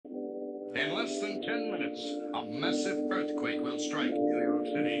In less than 10 minutes, a massive earthquake will strike New York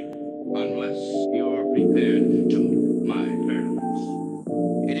City, unless you're prepared to meet my parents.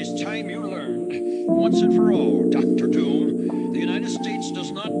 It is time you learned, once and for all, Dr. Doom, the United States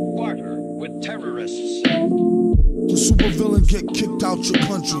does not barter with terrorists. The supervillain get kicked out your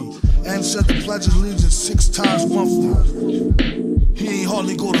country and said the Pledge of Allegiance 6 times monthly. He ain't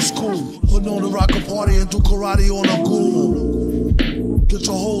hardly go to school, but known to rock a party and do karate on a ghoul. Get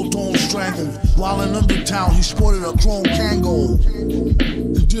your whole dome strangled. While in Undertown, he sported a chrome Kangol.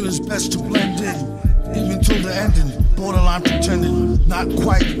 He did his best to blend in, even till the ending. Borderline pretending, not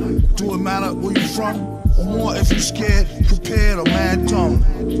quite. Do it matter where you from? Or more if you scared, prepared, or mad dumb.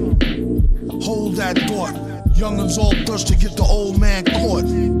 Hold that thought. Young'uns all thirst to get the old man caught.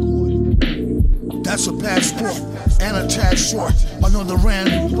 That's a bad sport, and a tad short. Another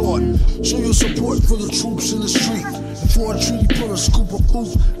random thought. Show your support for the troops in the street. And for a treaty, put a scoop of poop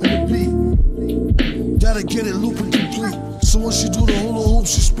in the beat. That'll get it looping complete. So when she do the hula hoop,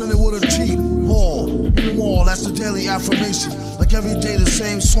 she spin it with her teeth. More, be them all, that's the daily affirmation. Like every day the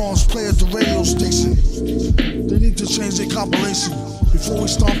same songs play at the radio station. They need to change their compilation before we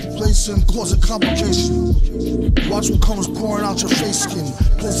stomp the place and cause a complication. Watch what comes pouring out your face skin.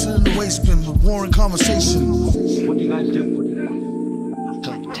 Place it in the waste bin with boring conversation. What do you guys do?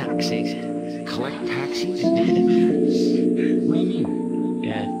 Collect taxis. Collect taxis? What do you mean?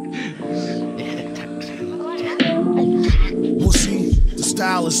 Yeah. We'll see, the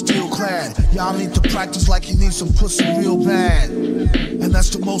style is still clad. Y'all need to practice like you need some pussy real bad. And that's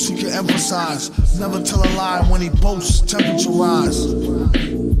the most he can emphasize. Never tell a lie when he boasts, temperature rise.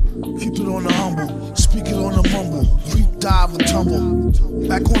 Keep it on the humble, speak it on the mumble. Creep, dive, and tumble.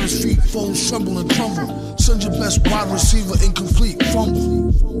 Back on his feet, foes tremble and crumble. Send your best wide receiver incomplete,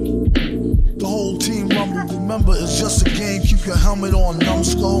 fumble. The whole team rumble. Remember, it's just a game. Keep your helmet on,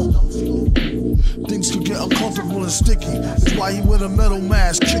 numbskull. Things could get uncomfortable and sticky. That's why he wear a metal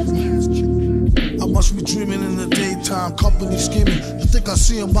mask. Kick me. I must be dreaming in the daytime. Company scheming. I think I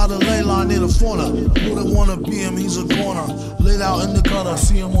see him by the ley line near the fauna. Wouldn't wanna be him, he's a goner. Laid out in the gutter.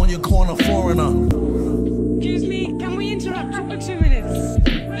 See him on your corner, foreigner. Excuse me.